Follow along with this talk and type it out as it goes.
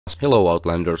Hello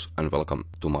Outlanders and welcome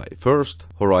to my first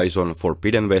Horizon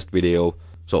Forbidden West video.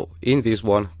 So in this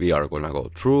one we are gonna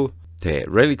go through the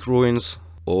relic ruins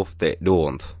of the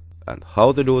Daunt and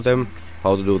how to do them,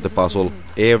 how to do the puzzle,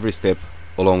 every step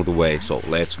along the way. So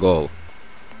let's go.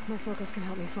 My focus can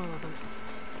help me follow them.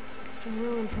 Some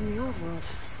ruin from the old world.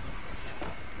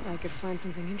 I could find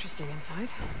something interesting inside.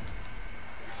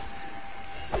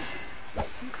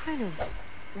 Some kind of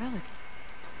relic.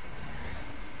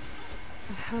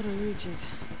 But how to reach it?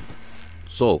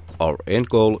 So our end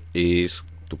goal is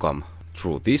to come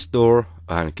through this door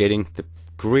and getting the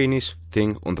greenish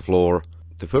thing on the floor.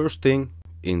 The first thing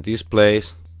in this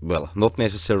place, well, not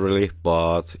necessarily,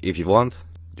 but if you want,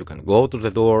 you can go to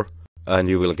the door and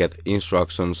you will get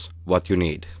instructions what you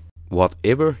need.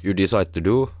 Whatever you decide to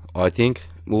do, I think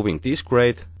moving this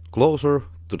crate closer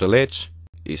to the ledge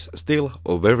is still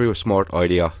a very smart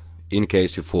idea in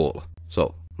case you fall.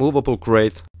 So, movable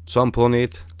crate, jump on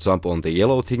it, jump on the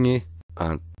yellow thingy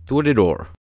and to the door.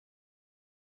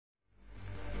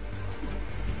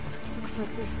 Looks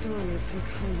like this door needs some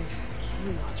kind of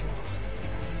key module.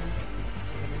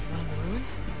 There's one ruin.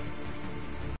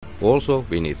 Also,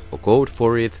 we need a code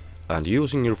for it, and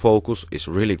using your focus is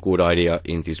really good idea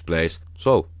in this place.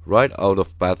 So, right out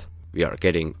of path, we are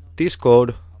getting this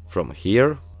code from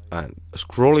here and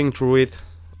scrolling through it.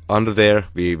 Under there,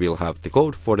 we will have the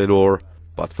code for the door,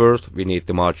 but first we need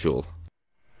the module.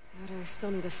 But I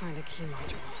still need to find a key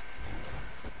module.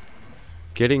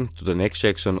 Getting to the next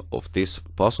section of this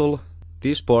puzzle,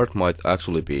 this part might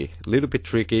actually be a little bit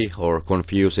tricky or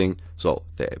confusing. So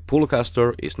the pull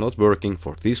caster is not working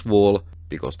for this wall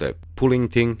because the pulling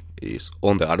thing is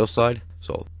on the other side.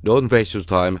 So don't waste your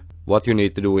time. What you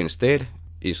need to do instead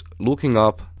is looking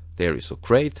up. There is a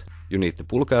crate. You need the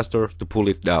pull caster to pull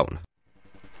it down.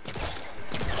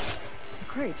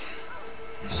 Great.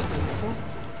 This should be useful.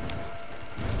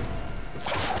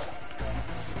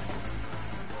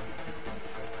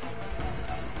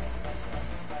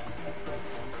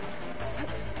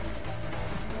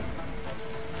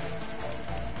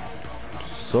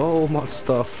 So much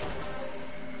stuff.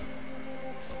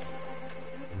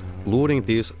 Looting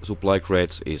these supply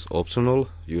crates is optional.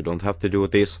 You don't have to do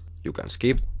this. You can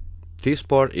skip this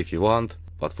part if you want.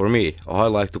 But for me, I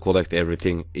like to collect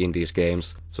everything in these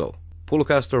games. So, pull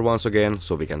caster once again,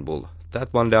 so we can pull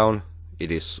that one down.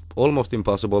 It is almost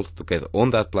impossible to get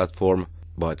on that platform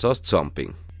by just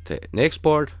jumping. The next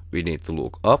part, we need to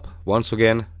look up once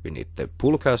again. We need the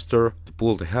pull caster to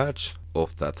pull the hatch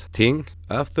of that thing.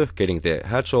 After getting the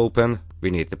hatch open, we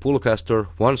need the pull caster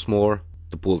once more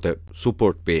to pull the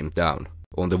support beam down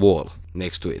on the wall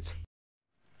next to it.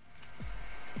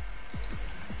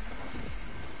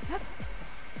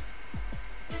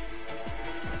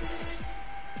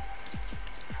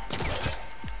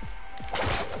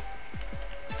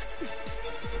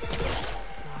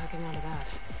 It's not hooking onto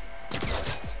that.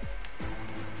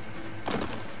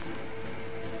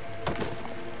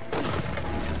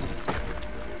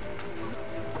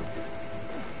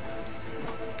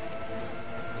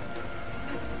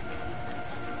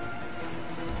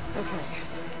 Okay,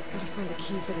 gotta find a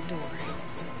key for the door.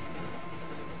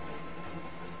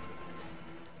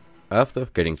 After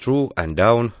getting through and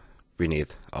down, we need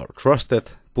our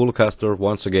trusted pull caster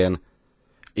once again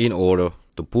in order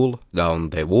to pull down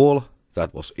the wall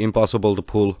that was impossible to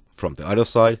pull from the other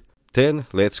side. Then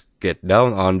let's get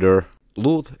down under,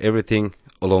 loot everything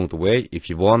along the way if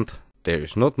you want. There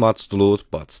is not much to loot,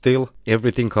 but still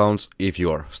everything counts if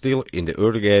you are still in the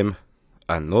early game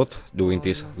and not doing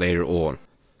this later on.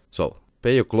 So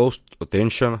pay a close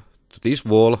attention to this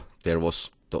wall. There was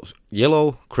those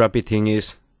yellow crappy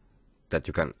thingies that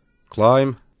you can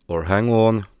climb or hang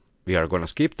on. We are gonna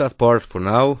skip that part for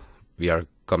now. We are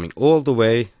coming all the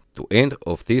way to end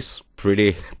of this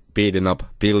pretty beaten up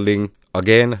building.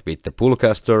 Again with the pull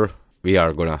caster, we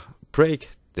are gonna break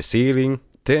the ceiling.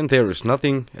 Then there is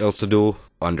nothing else to do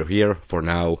under here for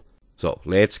now. So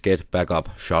let's get back up,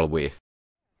 shall we?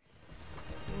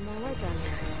 I'm all right down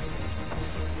here.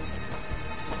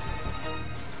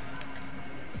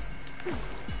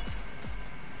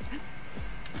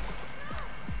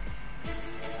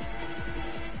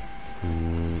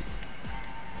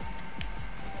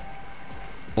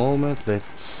 Moment,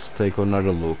 let's take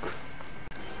another look.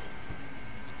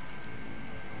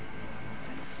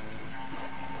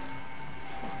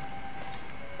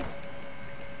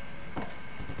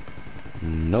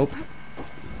 Nope.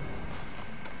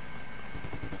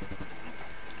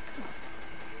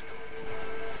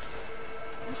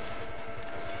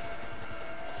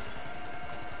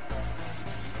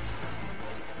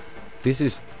 This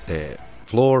is a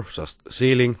floor, just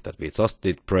ceiling that we just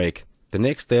did break. The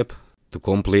next step to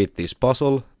complete this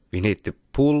puzzle, we need to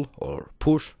pull or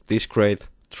push this crate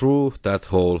through that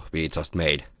hole we just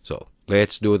made. So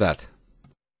let's do that.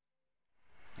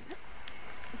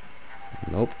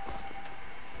 Nope.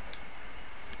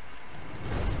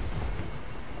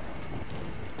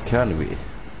 Can we?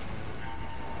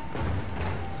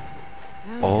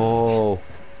 Oh.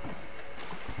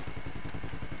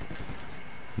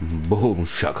 Boom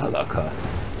shakalaka.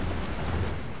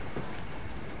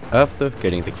 After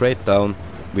getting the crate down,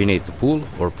 we need to pull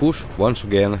or push once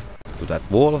again to that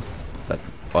wall that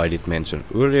I did mention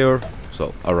earlier.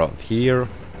 So around here,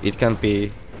 it can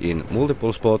be in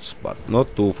multiple spots, but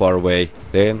not too far away,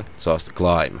 then just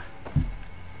climb.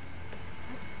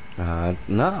 And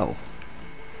now.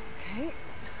 Okay.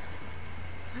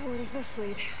 Now where does this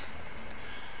lead?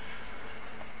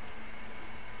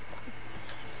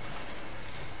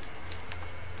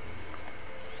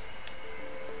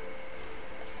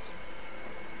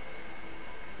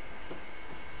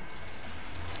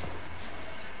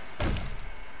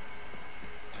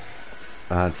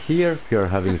 And here we are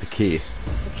having the key.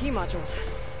 The key module.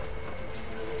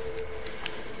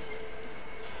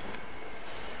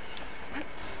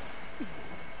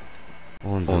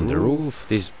 On the roof,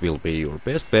 this will be your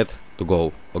best bet to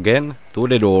go again to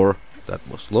the door that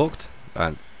was locked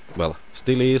and, well,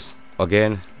 still is.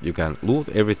 Again, you can loot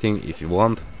everything if you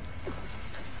want.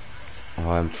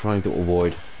 I'm trying to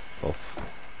avoid of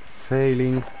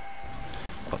failing.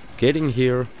 But getting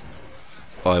here,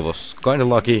 I was kinda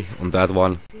lucky on that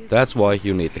one. That's why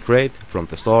you need the crate from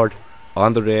the start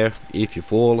under there if you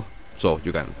fall, so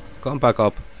you can come back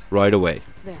up right away.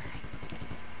 There.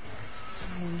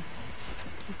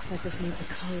 Looks like this needs a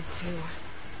code too.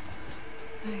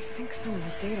 I think some of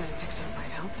the data I picked up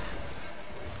might help.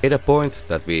 Data point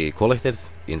that we collected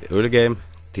in the early game,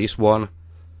 this one.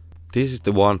 This is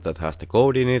the one that has the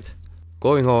code in it.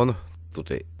 Going on to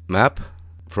the map,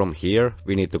 from here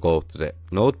we need to go to the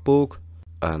notebook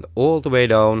and all the way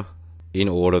down in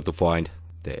order to find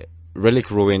the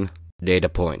Relic Ruin data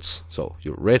points. So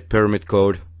your red permit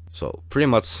code. So pretty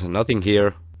much nothing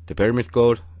here. The permit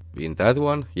code in that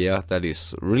one, yeah, that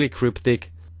is really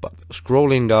cryptic. But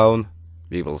scrolling down,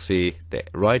 we will see the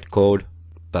right code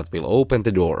that will open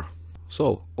the door.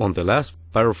 So on the last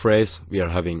paraphrase, we are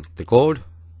having the code.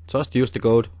 Just use the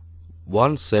code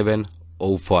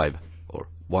 1705 or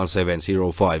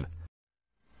 1705.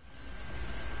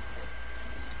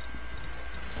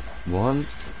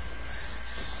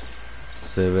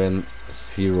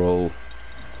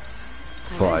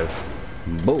 1705.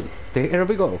 Boom! There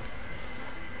we go.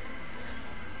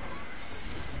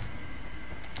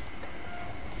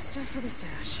 Stuff for the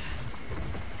stash.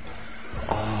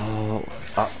 Oh,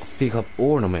 pick up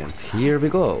ornament. Here we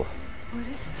go. What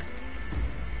is this?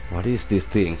 What is this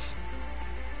thing?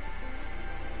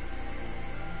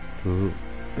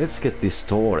 Let's get this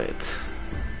started.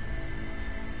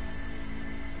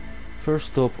 First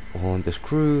stop on the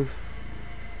screw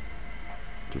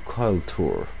to Kyle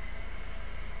Tour.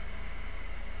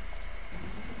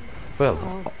 Well,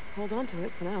 So hold on to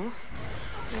it for now.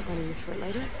 Might want to use for it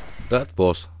later. that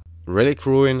was Relic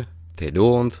Ruin, the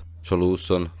Daunt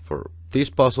solution for this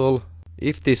puzzle.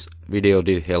 If this video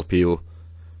did help you,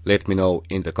 let me know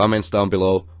in the comments down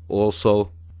below.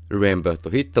 Also, remember to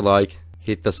hit the like,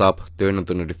 hit the sub, turn on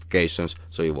the notifications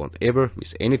so you won't ever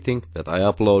miss anything that I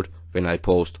upload when I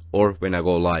post or when I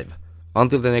go live.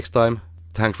 Until the next time,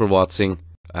 thanks for watching,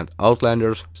 and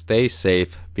Outlanders, stay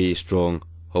safe, be strong.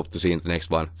 Hope to see you in the next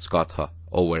one. Skatha,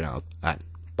 over and out, and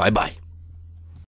bye bye.